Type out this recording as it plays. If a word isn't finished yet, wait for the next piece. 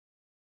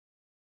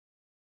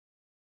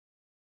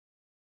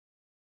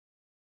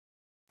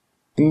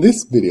In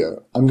this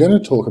video, I'm going to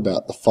talk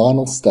about the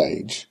final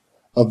stage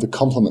of the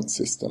complement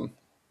system,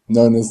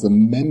 known as the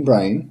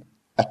membrane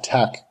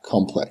attack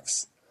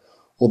complex,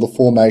 or the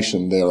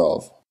formation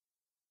thereof.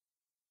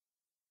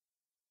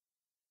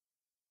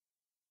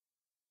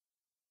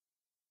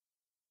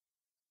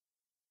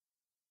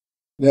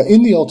 Now,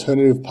 in the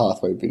alternative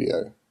pathway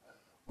video,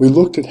 we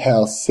looked at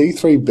how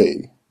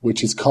C3b,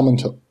 which is common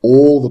to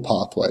all the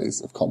pathways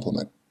of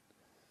complement,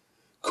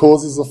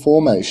 causes the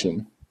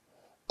formation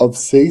of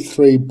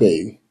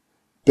C3b,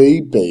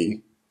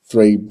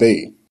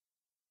 BB3B.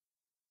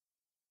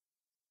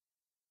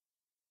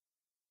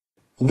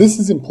 This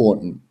is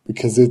important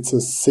because it's a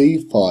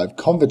C5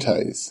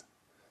 convertase,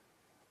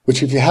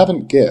 which, if you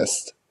haven't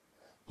guessed,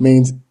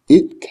 means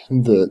it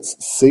converts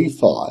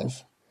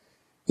C5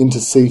 into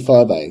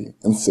C5a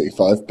and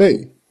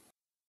C5b.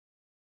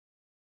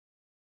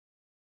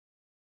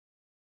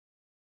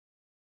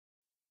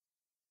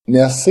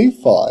 Now,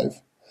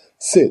 C5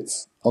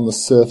 sits on the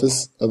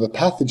surface of a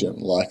pathogen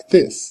like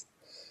this,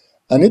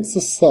 and it's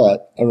the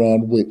site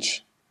around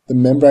which the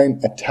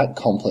membrane attack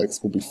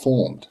complex will be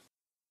formed.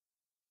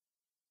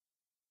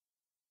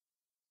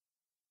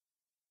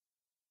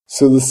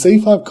 So the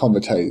C5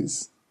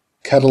 convertase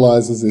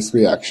catalyzes this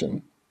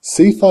reaction,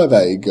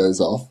 C5a goes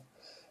off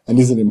and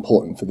isn't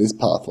important for this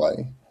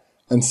pathway,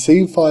 and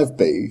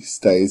C5b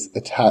stays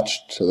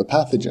attached to the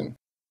pathogen.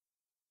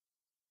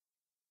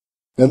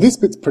 Now this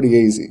bit's pretty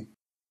easy.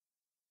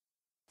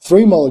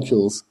 3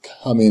 molecules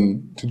come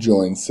in to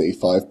join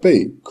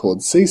C5b, called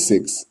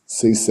C6,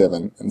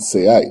 C7 and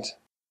C8.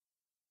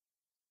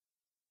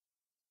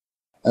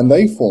 And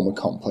they form a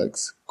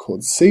complex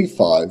called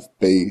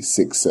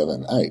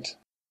C5b678.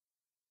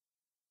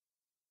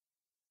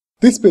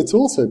 This bit's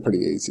also pretty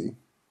easy.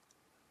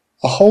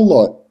 A whole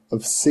lot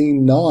of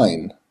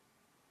C9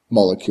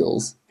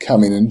 molecules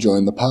come in and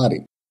join the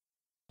party.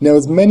 Now,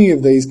 as many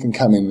of these can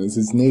come in as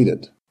is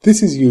needed.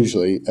 This is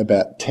usually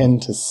about 10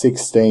 to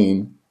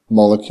 16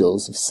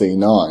 molecules of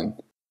C9,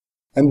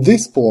 and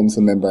this forms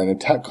the membrane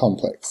attack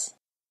complex.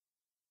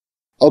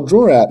 I'll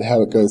draw out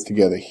how it goes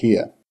together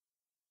here.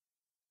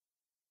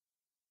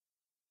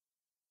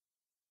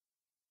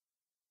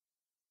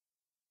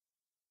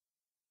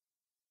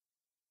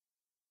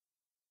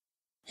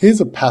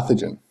 Here's a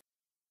pathogen.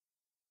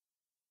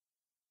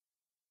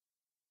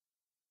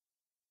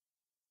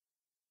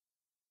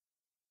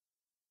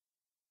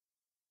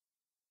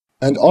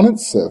 And on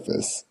its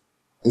surface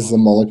is the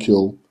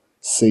molecule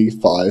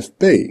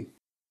C5b.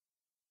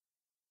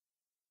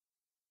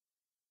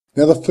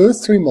 Now the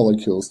first 3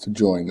 molecules to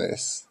join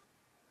this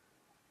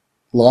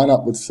line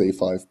up with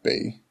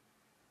C5b,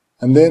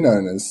 and they're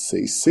known as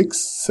C6,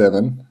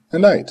 7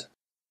 and 8.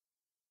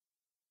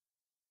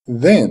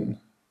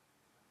 Then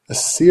a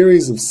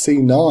series of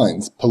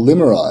C9s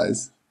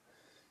polymerize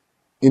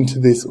into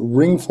this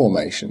ring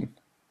formation.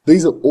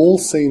 These are all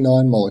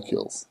C9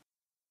 molecules,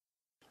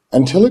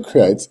 until it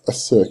creates a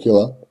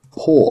circular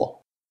pore.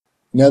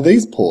 Now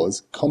these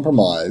pores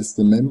compromise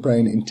the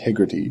membrane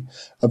integrity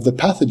of the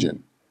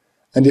pathogen,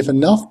 and if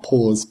enough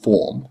pores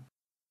form,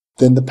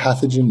 then the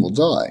pathogen will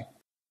die.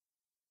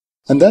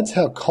 And that's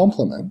how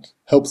complement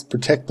helps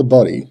protect the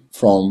body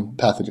from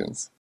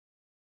pathogens.